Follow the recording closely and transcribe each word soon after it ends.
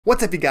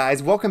What's up, you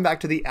guys? Welcome back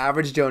to the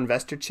Average Joe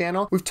Investor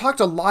channel. We've talked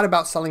a lot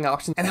about selling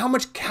options and how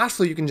much cash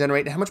flow you can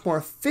generate and how much more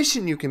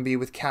efficient you can be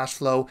with cash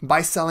flow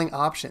by selling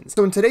options.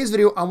 So in today's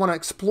video, I want to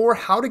explore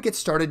how to get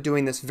started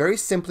doing this very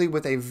simply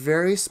with a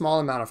very small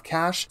amount of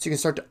cash so you can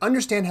start to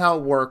understand how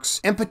it works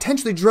and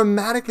potentially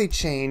dramatically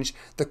change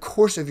the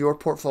course of your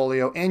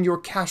portfolio and your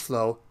cash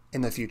flow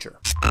in the future.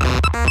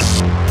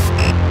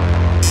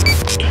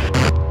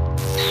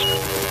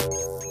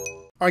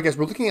 All right, guys,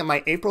 we're looking at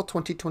my April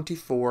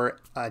 2024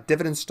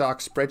 dividend stock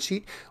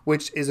spreadsheet,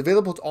 which is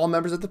available to all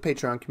members of the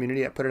Patreon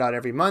community. I put it out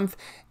every month.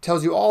 It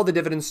tells you all the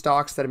dividend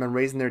stocks that have been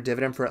raising their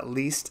dividend for at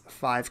least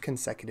 5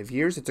 consecutive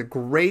years. It's a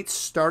great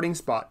starting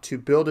spot to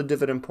build a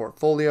dividend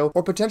portfolio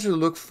or potentially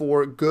look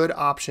for good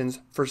options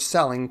for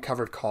selling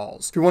covered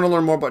calls. If you want to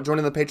learn more about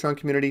joining the Patreon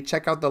community,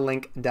 check out the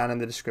link down in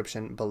the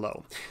description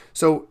below.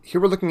 So here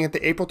we're looking at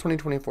the April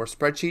 2024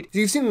 spreadsheet.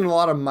 You've seen in a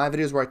lot of my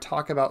videos where I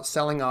talk about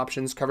selling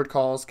options, covered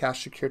calls,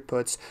 cash secured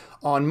puts,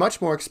 on much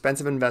more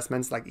expensive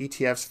investments like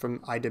ETFs from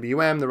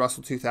IWM, the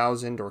Russell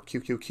 2000, or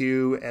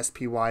QQQ,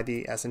 SPY,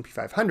 the S&P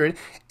 500.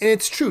 And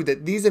it's true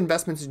that these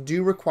investments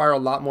do require a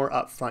lot more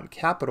upfront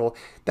capital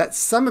that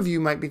some of you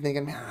might be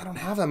thinking, man, I don't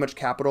have that much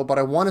capital, but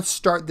I want to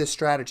start this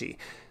strategy.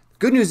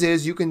 Good news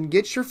is you can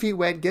get your feet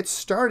wet, get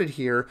started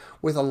here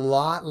with a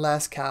lot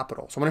less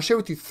capital. So I'm going to share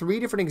with you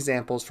 3 different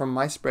examples from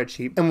my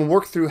spreadsheet and we'll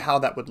work through how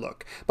that would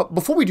look. But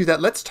before we do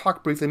that, let's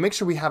talk briefly, make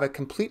sure we have a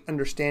complete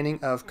understanding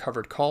of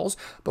covered calls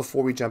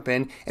before we jump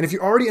in. And if you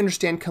already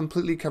understand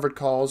completely covered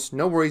calls,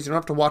 no worries, you don't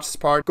have to watch this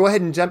part. Go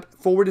ahead and jump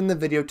forward in the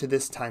video to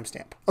this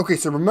timestamp. Okay,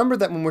 so remember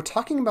that when we're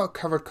talking about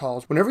covered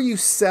calls, whenever you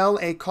sell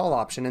a call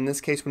option, in this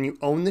case when you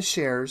own the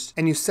shares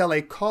and you sell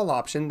a call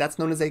option, that's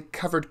known as a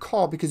covered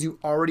call because you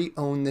already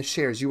own the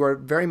shares. You are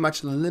very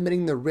much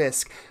limiting the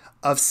risk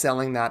of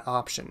selling that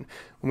option.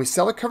 When we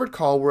sell a covered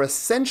call, we're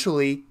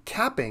essentially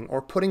capping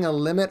or putting a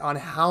limit on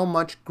how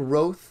much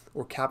growth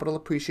or capital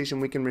appreciation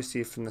we can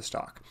receive from the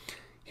stock.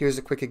 Here's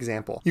a quick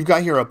example. You've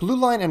got here a blue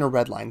line and a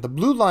red line. The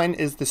blue line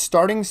is the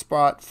starting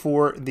spot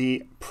for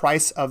the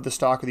price of the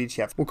stock of the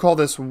ETF. We'll call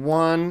this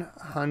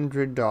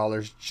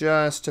 $100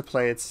 just to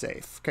play it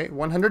safe. Okay,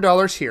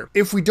 $100 here.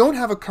 If we don't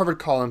have a covered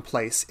call in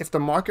place, if the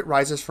market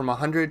rises from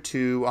 100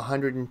 to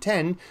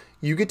 110,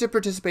 you get to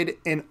participate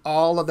in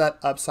all of that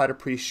upside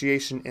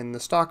appreciation in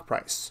the stock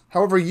price.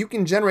 However, you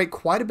can generate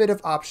quite a bit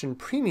of option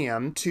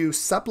premium to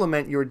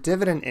supplement your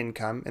dividend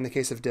income, in the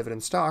case of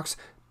dividend stocks,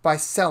 by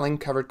selling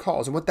covered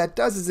calls. And what that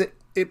does is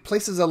it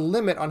places a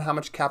limit on how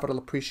much capital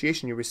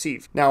appreciation you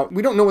receive. Now,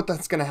 we don't know what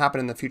that's going to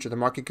happen in the future. The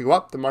market could go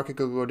up, the market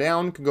could go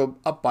down, could go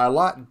up by a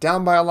lot,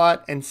 down by a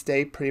lot, and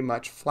stay pretty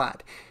much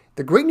flat.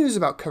 The great news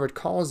about covered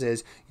calls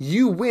is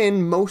you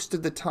win most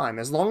of the time.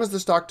 As long as the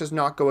stock does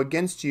not go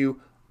against you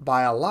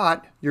by a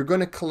lot, you're going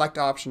to collect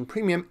option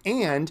premium,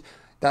 and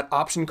that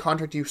option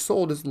contract you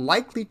sold is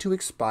likely to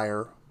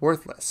expire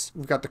worthless.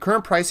 We've got the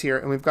current price here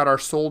and we've got our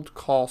sold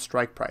call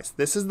strike price.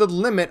 This is the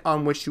limit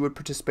on which you would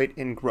participate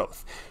in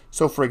growth.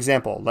 So for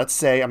example, let's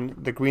say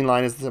the green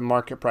line is the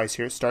market price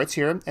here. It starts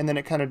here and then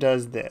it kind of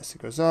does this.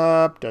 It goes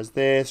up, does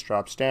this,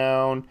 drops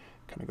down,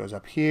 kind of goes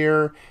up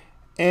here,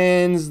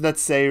 ends,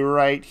 let's say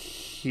right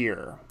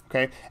here.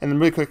 Okay, and then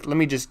really quick, let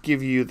me just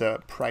give you the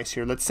price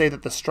here. Let's say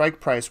that the strike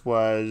price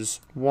was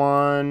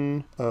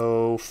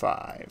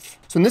 105.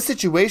 So in this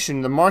situation,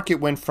 the market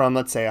went from,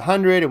 let's say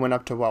 100, it went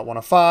up to what,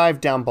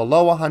 105, down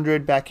below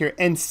 100 back here,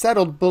 and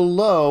settled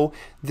below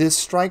this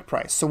strike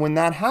price. So when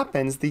that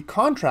happens, the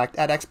contract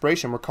at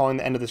expiration, we're calling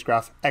the end of this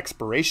graph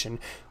expiration,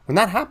 when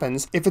that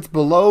happens, if it's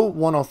below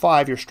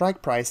 105, your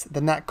strike price,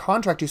 then that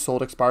contract you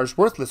sold expires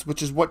worthless,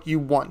 which is what you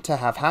want to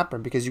have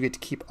happen because you get to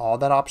keep all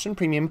that option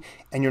premium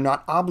and you're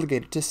not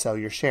obligated to sell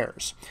your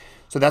shares.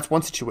 So that's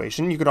one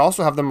situation. You could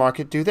also have the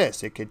market do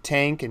this. It could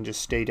tank and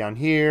just stay down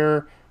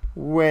here,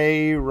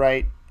 way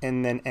right,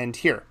 and then end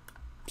here.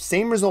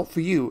 Same result for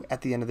you at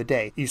the end of the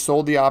day. You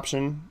sold the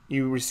option,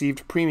 you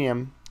received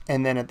premium,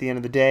 and then at the end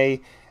of the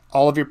day,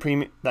 all of your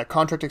premium, that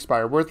contract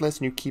expire worthless,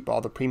 and you keep all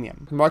the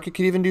premium. The market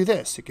could even do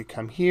this. It could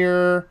come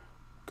here,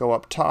 go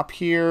up top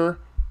here,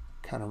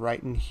 kind of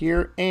right in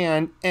here,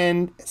 and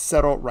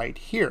settle right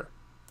here.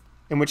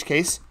 In which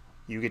case,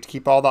 you get to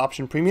keep all the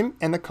option premium,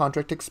 and the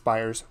contract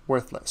expires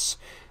worthless.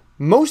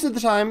 Most of the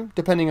time,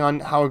 depending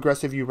on how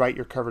aggressive you write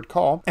your covered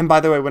call, and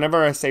by the way,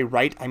 whenever I say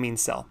write, I mean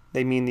sell.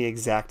 They mean the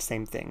exact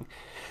same thing.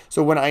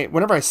 So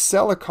whenever I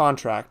sell a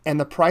contract and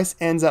the price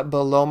ends up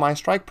below my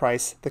strike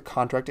price, the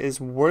contract is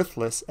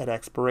worthless at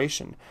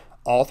expiration.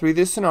 All 3 of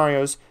these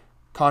scenarios,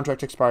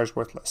 contract expires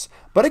worthless.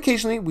 But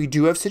occasionally, we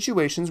do have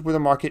situations where the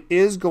market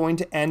is going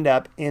to end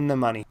up in the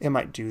money. It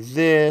might do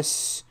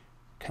this,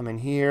 come in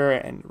here,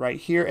 and right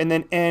here, and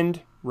then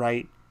end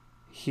right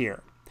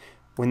here.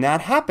 When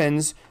that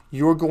happens,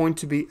 you're going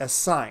to be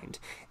assigned.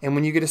 And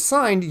when you get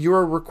assigned,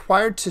 you're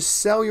required to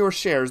sell your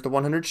shares, the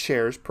 100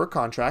 shares per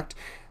contract,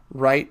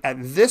 right at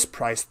this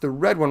price, the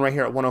red one right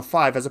here at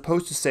 105, as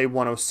opposed to say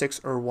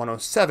 106 or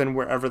 107,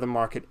 wherever the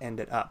market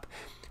ended up.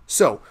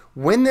 So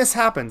when this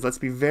happens, let's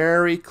be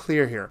very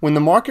clear here. When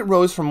the market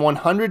rose from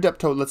 100 up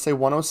to, let's say,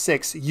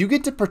 106, you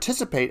get to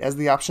participate as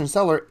the option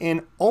seller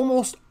in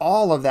almost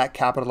all of that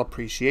capital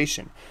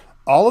appreciation.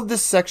 All of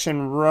this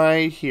section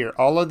right here,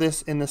 all of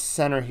this in the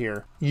center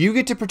here, you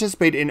get to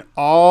participate in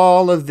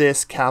all of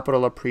this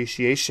capital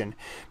appreciation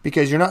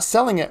because you're not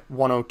selling at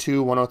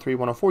 102, 103,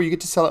 104, you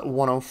get to sell at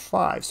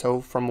 105.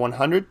 So from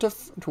 100 to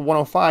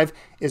 105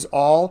 is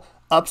all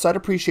upside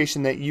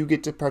appreciation that you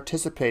get to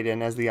participate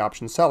in as the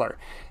option seller.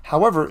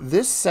 However,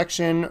 this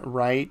section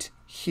right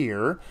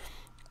here,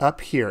 up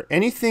here,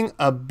 anything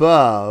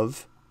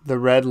above the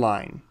red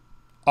line,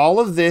 all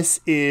of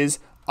this is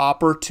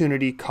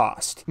opportunity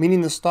cost,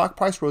 meaning the stock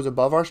price rose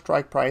above our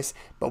strike price,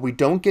 but we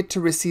don't get to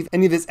receive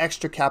any of this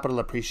extra capital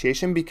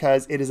appreciation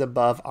because it is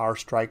above our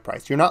strike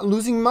price. You're not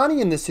losing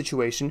money in this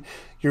situation.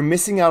 You're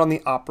missing out on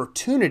the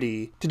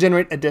opportunity to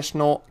generate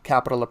additional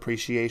capital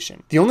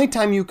appreciation. The only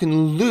time you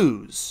can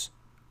lose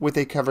with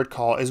a covered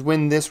call is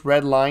when this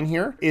red line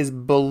here is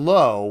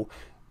below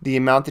the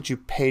amount that you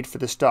paid for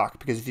the stock,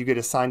 because if you get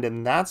assigned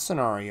in that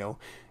scenario,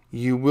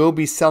 you will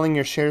be selling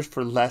your shares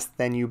for less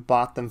than you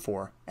bought them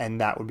for, and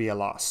that would be a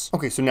loss.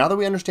 Okay, so now that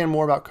we understand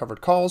more about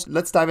covered calls,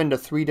 let's dive into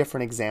 3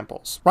 different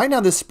examples. Right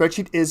now, this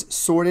spreadsheet is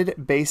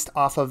sorted based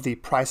off of the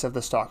price of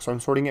the stock. So I'm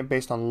sorting it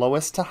based on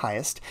lowest to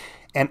highest.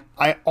 And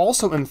I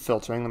also am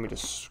filtering, let me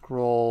just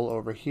scroll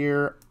over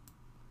here.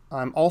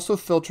 I'm also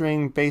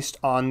filtering based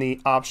on the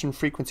option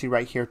frequency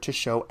right here to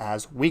show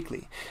as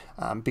weekly,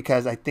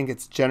 because I think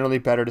it's generally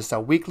better to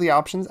sell weekly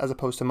options as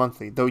opposed to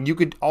monthly, though you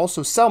could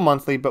also sell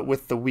monthly but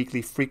with the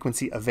weekly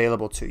frequency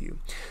available to you.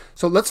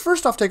 So let's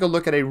first off take a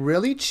look at a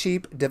really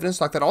cheap dividend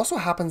stock that also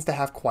happens to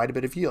have quite a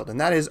bit of yield,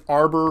 and that is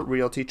Arbor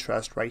Realty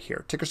Trust right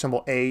here, ticker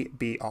symbol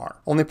ABR.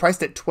 Only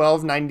priced at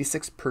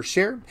 $12.96 per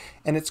share,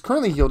 and it's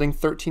currently yielding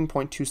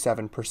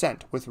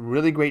 13.27% with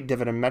really great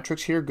dividend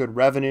metrics here, good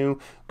revenue,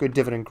 good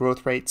dividend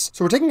growth rates.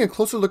 So we're taking a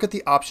closer look at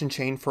the option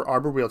chain for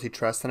Arbor Realty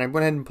Trust, and I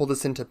went ahead and pulled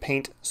this into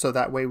Paint so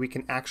that way we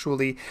can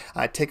actually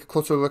take a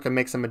closer look and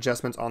make some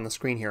adjustments on the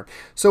screen here.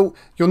 So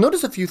you'll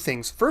notice a few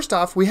things. First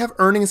off, we have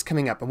earnings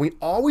coming up, and we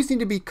always need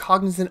to be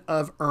cognizant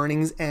of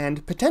earnings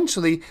and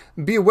potentially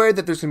be aware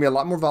that there's going to be a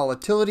lot more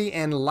volatility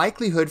and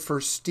likelihood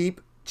for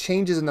steep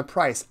changes in the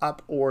price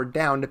up or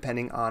down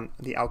depending on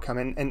the outcome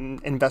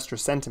and investor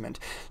sentiment.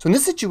 So in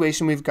this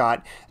situation, we've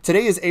got,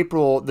 today is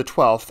April the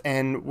 12th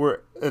and we're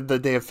the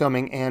day of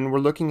filming, and we're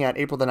looking at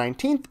April the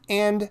 19th,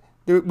 and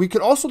we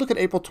could also look at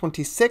April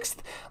 26th,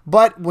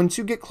 but once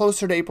you get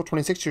closer to April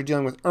 26th, you're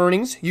dealing with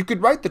earnings. You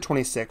could write the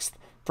 26th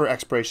for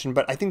expiration,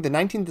 but I think the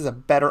 19th is a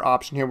better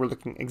option here. We're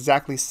looking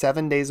exactly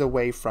 7 days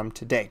away from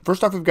today.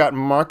 First off, we've got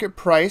market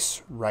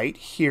price right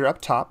here up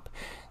top.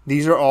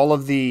 These are all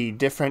of the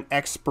different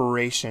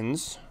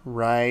expirations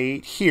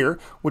right here,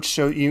 which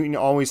show you can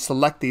always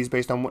select these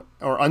based on,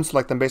 or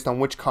unselect them based on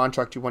which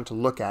contract you want to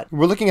look at.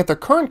 We're looking at the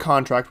current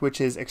contract,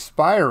 which is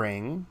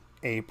expiring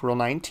April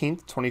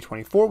 19th,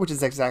 2024, which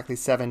is exactly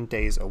 7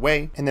 days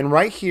away. And then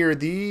right here,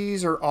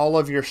 these are all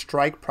of your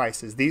strike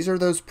prices. These are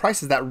those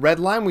prices, that red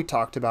line we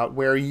talked about,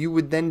 where you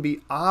would then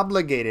be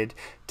obligated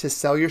to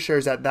sell your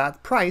shares at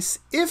that price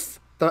if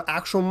the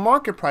actual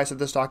market price of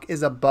the stock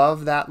is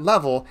above that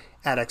level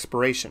at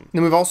expiration.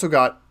 Then we've also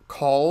got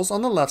calls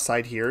on the left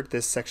side here,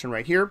 this section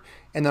right here,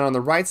 and then on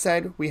the right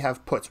side we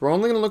have puts. We're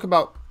only going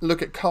to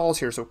look at calls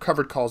here, so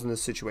covered calls in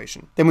this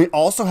situation. Then we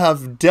also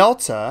have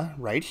delta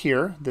right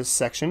here, this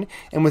section,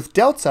 and with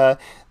delta,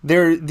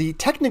 the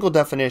technical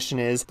definition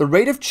is the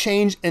rate of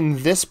change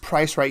in this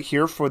price right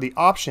here for the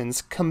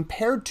options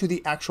compared to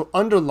the actual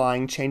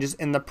underlying changes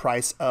in the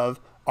price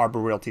of Arbor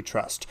Realty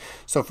Trust.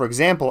 So for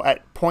example,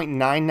 at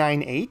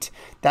 0.998,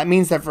 that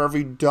means that for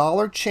every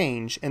dollar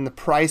change in the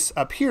price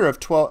up here of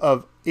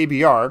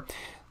ABR,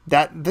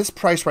 that this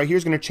price right here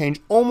is going to change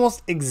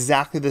almost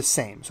exactly the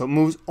same. So it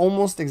moves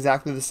almost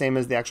exactly the same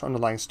as the actual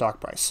underlying stock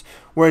price.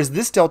 Whereas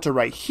this delta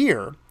right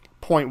here,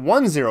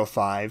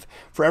 0.105,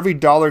 for every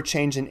dollar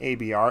change in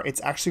ABR,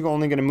 it's actually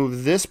only going to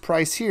move this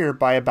price here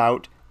by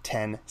about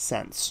 10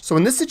 cents. So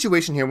in this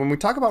situation here, when we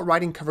talk about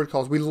writing covered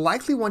calls, we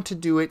likely want to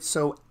do it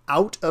so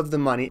out of the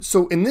money.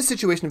 So in this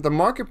situation, if the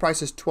market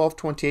price is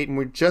 $12.28 and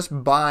we're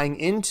just buying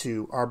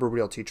into Arbor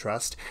Realty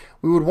Trust,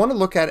 we would want to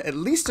look at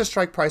least a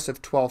strike price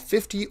of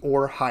 $12.50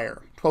 or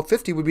higher.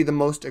 $12.50 would be the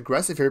most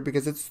aggressive here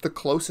because it's the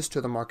closest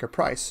to the market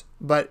price,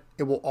 but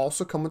it will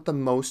also come with the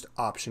most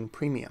option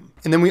premium.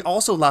 And then we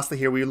also, lastly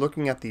here, we're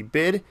looking at the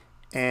bid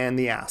and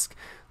the ask.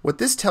 What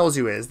this tells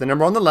you is the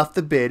number on the left,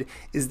 the bid,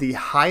 is the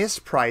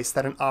highest price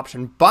that an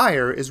option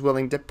buyer is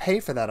willing to pay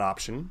for that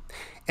option.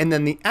 And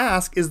then the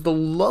ask is the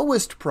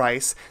lowest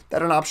price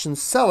that an option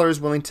seller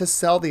is willing to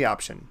sell the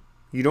option.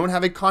 You don't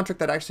have a contract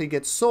that actually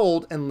gets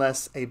sold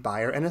unless a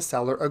buyer and a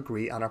seller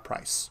agree on a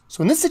price.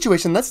 So in this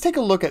situation, let's take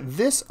a look at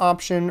this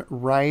option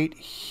right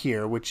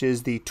here, which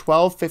is the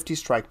 $12.50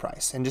 strike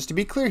price. And just to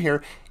be clear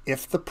here,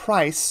 if the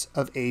price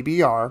of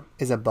ABR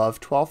is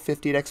above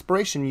 $12.50 at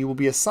expiration, you will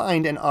be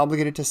assigned and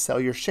obligated to sell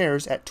your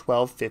shares at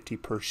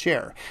 $12.50 per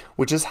share,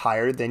 which is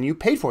higher than you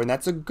paid for, and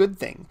that's a good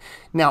thing.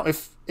 Now,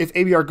 if If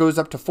ABR goes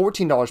up to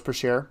 $14 per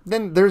share,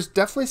 then there's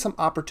definitely some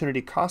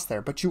opportunity cost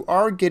there, but you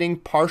are getting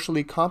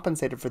partially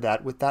compensated for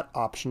that with that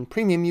option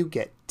premium you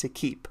get to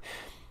keep.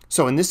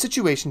 So in this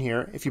situation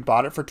here, if you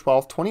bought it for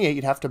 $12.28,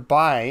 you'd have to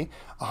buy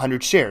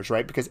 100 shares,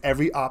 right? Because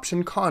every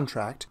option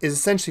contract is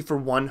essentially for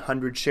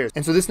 100 shares.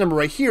 And so this number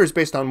right here is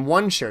based on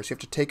 1 share. So you have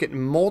to take it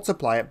and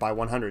multiply it by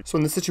 100. So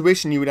in this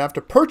situation, you would have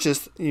to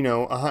purchase,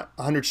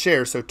 100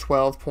 shares. So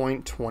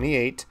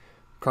 12.28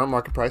 current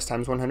market price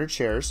times 100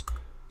 shares.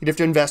 You'd have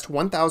to invest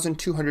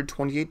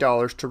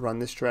 $1,228 to run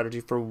this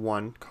strategy for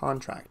 1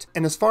 contract.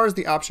 And as far as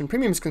the option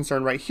premium is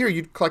concerned, right here,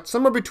 you'd collect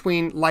somewhere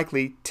between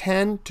likely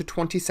 10 to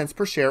 20 cents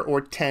per share or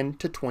 $10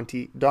 to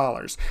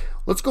 $20.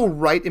 Let's go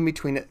right in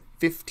between it.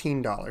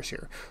 $15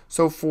 here.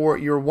 So for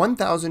your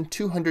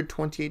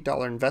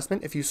 $1,228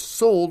 investment, if you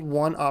sold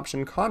 1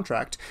 option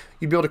contract,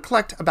 you'd be able to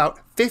collect about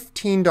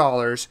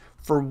 $15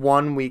 for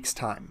 1 week's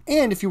time.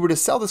 And if you were to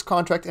sell this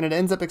contract and it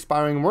ends up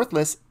expiring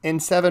worthless in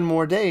 7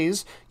 more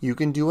days, you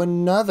can do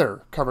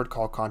another covered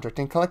call contract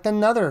and collect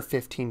another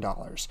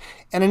 $15.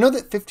 And I know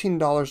that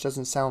 $15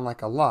 doesn't sound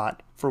like a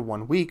lot for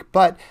 1 week,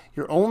 but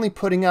you're only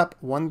putting up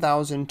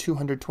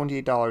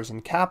 $1,228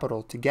 in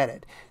capital to get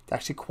it. It's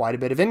actually quite a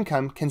bit of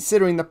income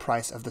considering the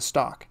price of the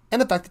stock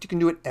and the fact that you can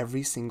do it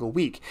every single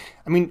week.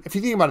 I mean, if you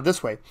think about it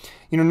this way,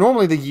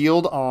 normally the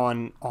yield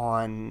on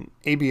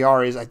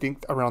ABR is, I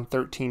think, around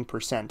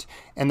 13%.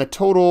 And the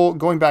total,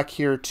 going back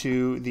here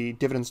to the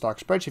dividend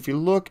stock spreadsheet, if you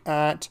look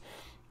at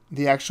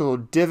the actual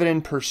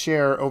dividend per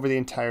share over the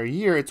entire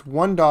year, it's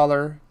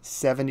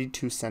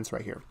 $1.72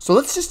 right here. So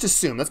let's just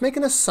assume, let's make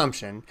an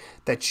assumption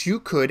that you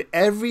could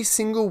every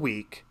single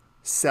week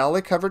sell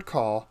a covered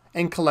call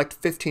and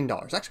collect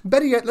 $15. Actually,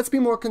 better yet, let's be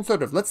more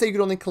conservative. Let's say you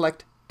could only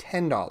collect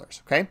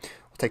 $10, okay?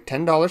 We'll take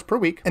 $10 per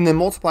week and then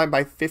multiply it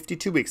by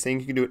 52 weeks, saying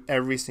you can do it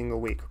every single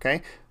week,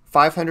 okay?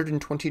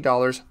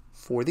 $520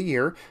 for the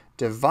year.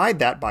 Divide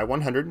that by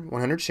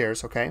 100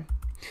 shares, okay?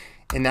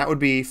 And that would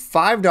be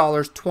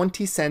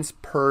 $5.20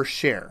 per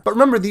share. But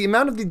remember, the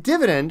amount of the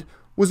dividend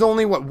was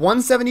only, what,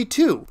 $1.72.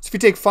 So if you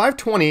take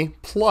 $5.20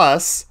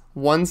 plus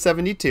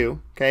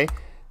 $1.72, okay,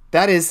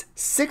 that is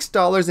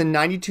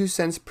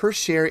 $6.92 per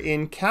share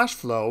in cash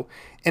flow.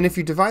 And if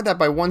you divide that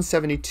by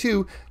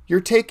 $1.72, you're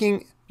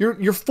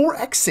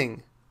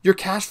 4xing your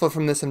cash flow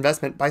from this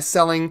investment by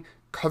selling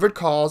covered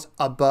calls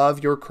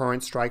above your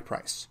current strike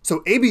price. So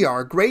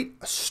ABR,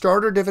 great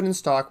starter dividend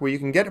stock where you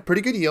can get a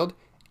pretty good yield,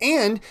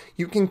 and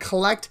you can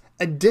collect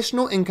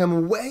additional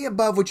income way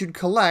above what you'd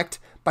collect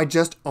by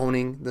just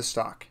owning the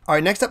stock. All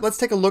right, next up, let's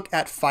take a look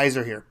at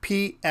Pfizer here,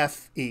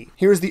 PFE.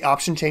 Here's the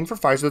option chain for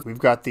Pfizer. We've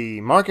got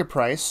the market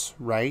price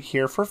right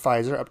here for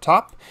Pfizer up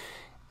top,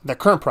 the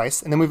current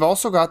price, and then we've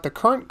also got the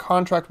current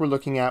contract we're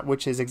looking at,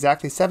 which is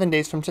exactly 7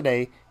 days from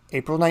today,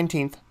 April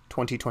 19th,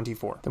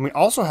 2024. Then we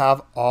also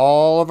have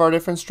all of our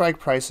different strike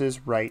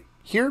prices right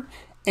here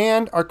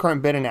and our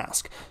current bid and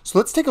ask. So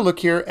let's take a look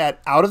here at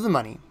out of the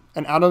money.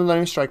 An out of the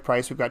money strike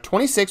price, we've got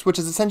 26, which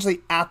is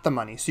essentially at the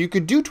money. So you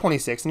could do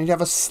 26 and you'd have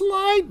a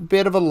slight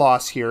bit of a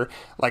loss here,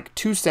 like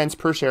 2 cents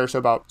per share. So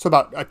about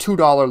a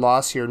 $2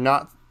 loss here,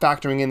 not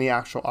factoring in the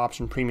actual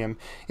option premium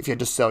if you had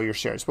to sell your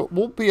shares. But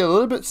we'll be a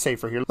little bit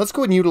safer here. Let's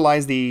go ahead and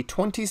utilize the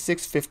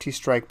 26.50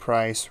 strike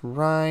price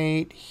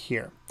right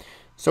here.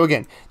 So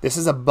again, this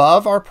is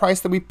above our price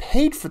that we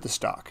paid for the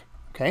stock,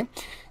 okay?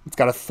 It's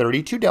got a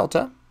 32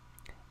 delta.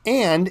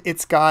 And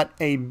it's got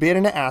a bid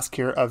and an ask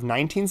here of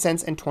 19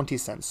 cents and 20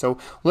 cents. So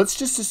let's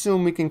just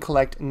assume we can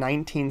collect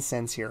 19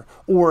 cents here,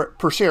 or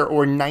per share,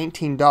 or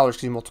 $19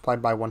 because you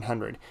multiplied by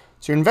 100.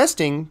 So you're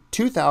investing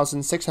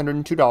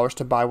 $2,602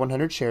 to buy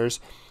 100 shares,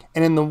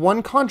 and in the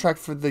 1 contract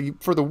for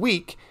the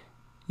week,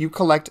 you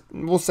collect,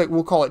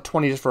 we'll call it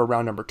 20 just for a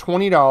round number,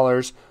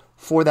 $20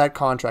 for that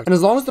contract. And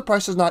as long as the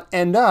price does not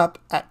end up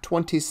at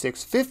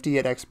 $26.50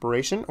 at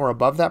expiration or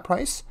above that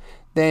price,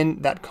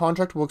 then that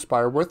contract will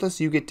expire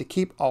worthless. You get to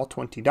keep all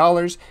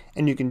 $20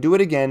 and you can do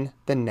it again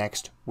the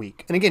next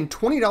week. And again,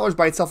 $20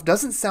 by itself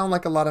doesn't sound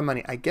like a lot of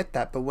money. I get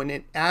that, but when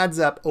it adds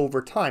up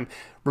over time,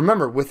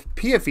 remember with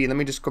PFE, let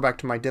me just go back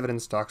to my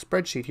dividend stock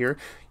spreadsheet here.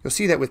 You'll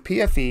see that with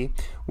PFE,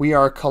 we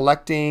are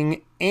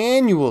collecting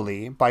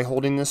annually by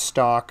holding this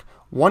stock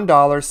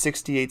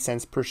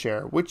 $1.68 per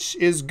share, which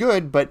is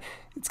good, but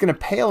it's going to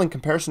pale in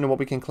comparison to what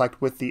we can collect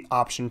with the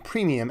option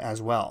premium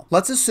as well.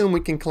 Let's assume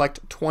we can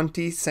collect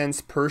 20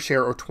 cents per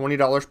share or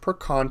 $20 per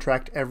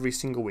contract every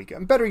single week.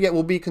 And better yet,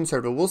 we'll be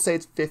conservative. We'll say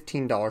it's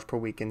 $15 per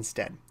week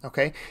instead,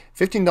 okay?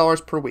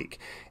 $15 per week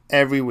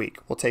every week.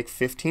 We'll take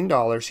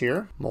 $15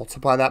 here,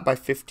 multiply that by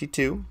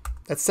 52.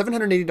 That's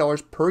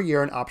 $780 per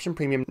year in option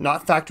premium,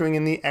 not factoring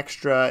in the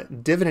extra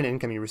dividend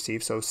income you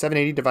receive. So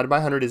 780 divided by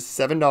 100 is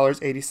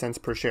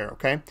 $7.80 per share,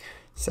 okay?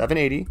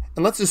 780.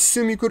 And let's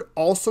assume you could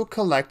also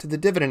collect the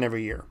dividend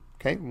every year,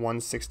 okay?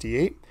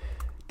 168.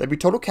 That'd be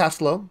total cash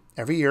flow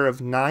every year of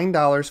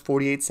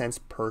 $9.48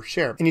 per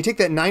share. And you take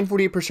that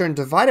 $9.48 per share and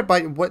divide it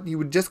by what you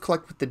would just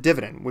collect with the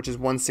dividend, which is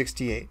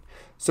 $168.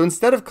 So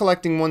instead of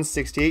collecting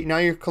 $168, now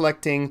you're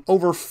collecting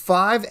over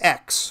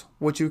 5x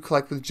what you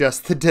collect with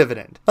just the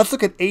dividend. Let's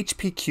look at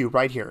HPQ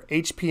right here.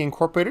 HP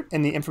Incorporated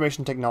in the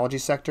information technology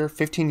sector,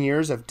 15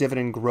 years of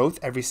dividend growth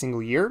every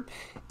single year.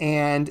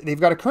 And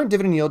they've got a current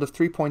dividend yield of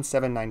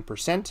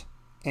 3.79%.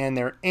 And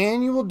their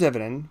annual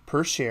dividend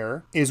per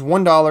share is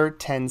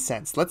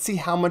 $1.10. Let's see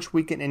how much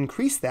we can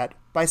increase that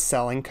by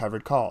selling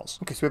covered calls.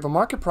 Okay, so we have a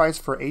market price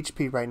for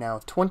HP right now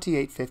of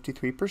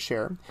 $28.53 per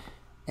share.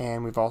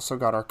 And we've also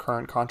got our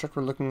current contract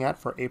we're looking at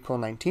for April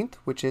 19th,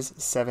 which is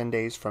 7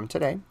 days from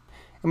today.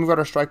 And we've got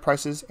our strike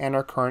prices and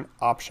our current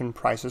option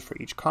prices for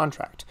each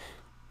contract.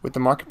 With the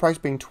market price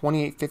being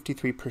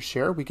 $28.53 per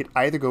share, we could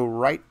either go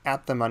right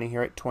at the money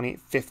here at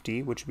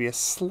 $28.50, which would be a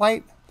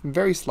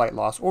very slight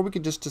loss, or we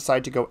could just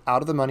decide to go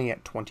out of the money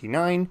at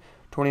 $29,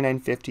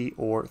 $29.50,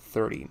 or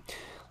 $30.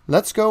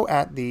 Let's go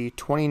at the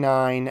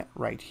 $29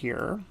 right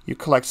here. You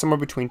collect somewhere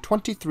between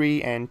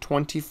 23 and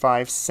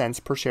 25 cents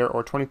per share,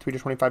 or $23 to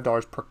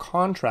 $25 per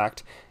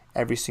contract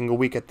every single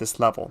week at this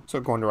level.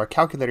 So going to our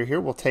calculator here,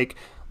 we'll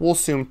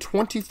assume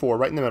 24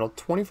 right in the middle,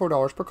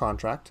 $24 per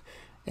contract,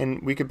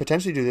 and we could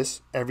potentially do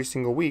this every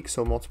single week.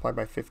 So multiply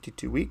by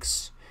 52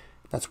 weeks.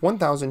 That's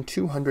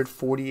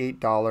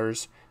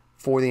 $1,248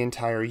 for the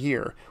entire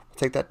year. We'll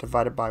take that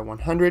divided by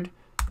 100.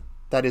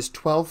 That is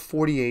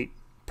 $12.48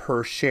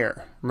 per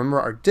share. Remember,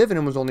 our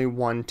dividend was only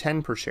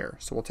 $1.10 per share.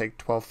 So we'll take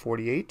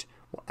 $12.48.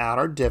 We'll add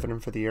our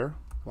dividend for the year,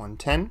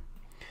 $1.10,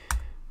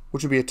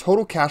 which would be a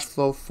total cash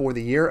flow for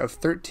the year of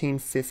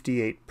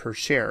 $13.58 per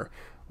share.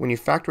 When you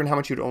factor in how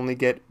much you'd only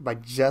get by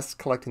just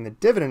collecting the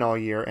dividend all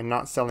year and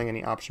not selling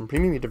any option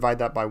premium, you divide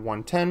that by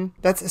 110.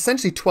 That's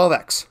essentially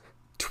 12x.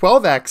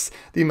 12x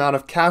the amount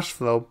of cash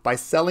flow by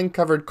selling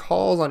covered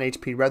calls on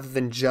HP rather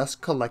than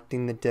just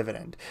collecting the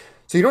dividend.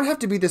 So you don't have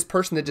to be this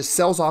person that just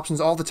sells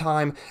options all the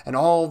time and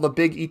all the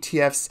big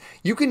ETFs.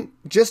 You can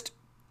just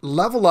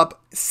level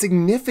up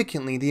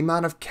significantly the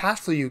amount of cash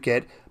flow you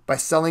get by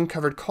selling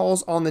covered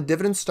calls on the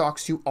dividend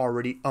stocks you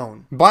already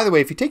own. By the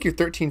way, if you take your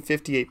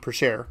 $13.58 per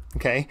share,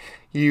 okay,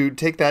 you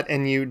take that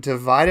and you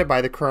divide it by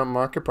the current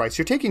market price,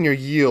 you're taking your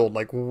yield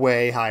like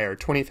way higher,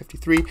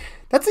 $28.53.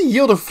 That's a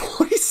yield of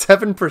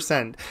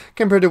 47%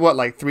 compared to what,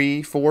 like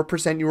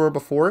 3-4% you were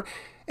before.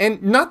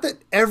 And not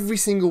that every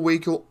single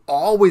week you'll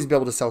always be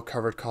able to sell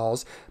covered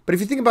calls, but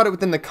if you think about it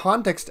within the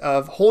context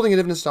of holding a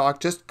dividend stock,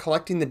 just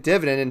collecting the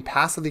dividend and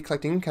passively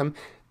collecting income,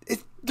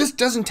 it just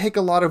doesn't take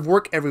a lot of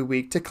work every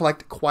week to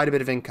collect quite a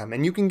bit of income.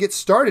 And you can get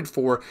started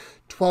for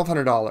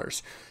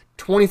 $1,200,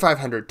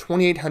 $2,500,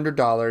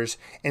 $2,800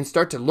 and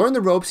start to learn the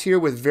ropes here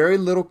with very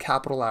little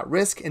capital at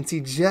risk and see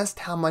just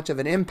how much of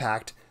an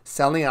impact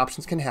selling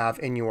options can have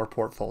in your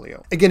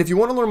portfolio. Again, if you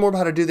want to learn more about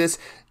how to do this,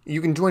 you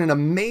can join an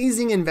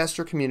amazing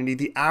investor community,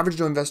 the Average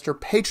Joe Investor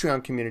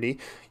Patreon community.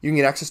 You can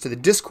get access to the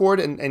Discord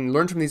and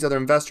learn from these other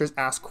investors,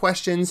 ask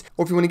questions,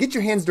 or if you want to get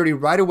your hands dirty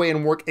right away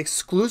and work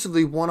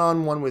exclusively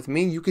one-on-one with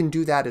me, you can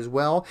do that as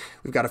well.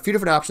 We've got a few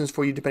different options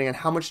for you depending on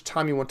how much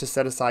time you want to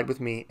set aside with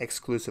me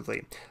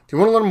exclusively. If you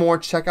want to learn more,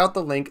 check out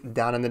the link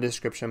down in the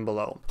description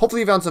below.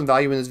 Hopefully you found some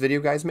value in this video,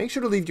 guys. Make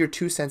sure to leave your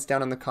 2 cents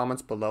down in the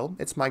comments below.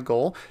 It's my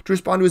goal to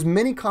respond to as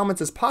many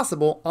comments as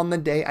possible on the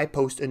day I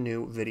post a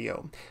new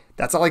video.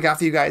 That's all I got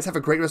for you guys. Have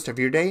a great rest of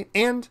your day,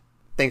 and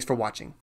thanks for watching.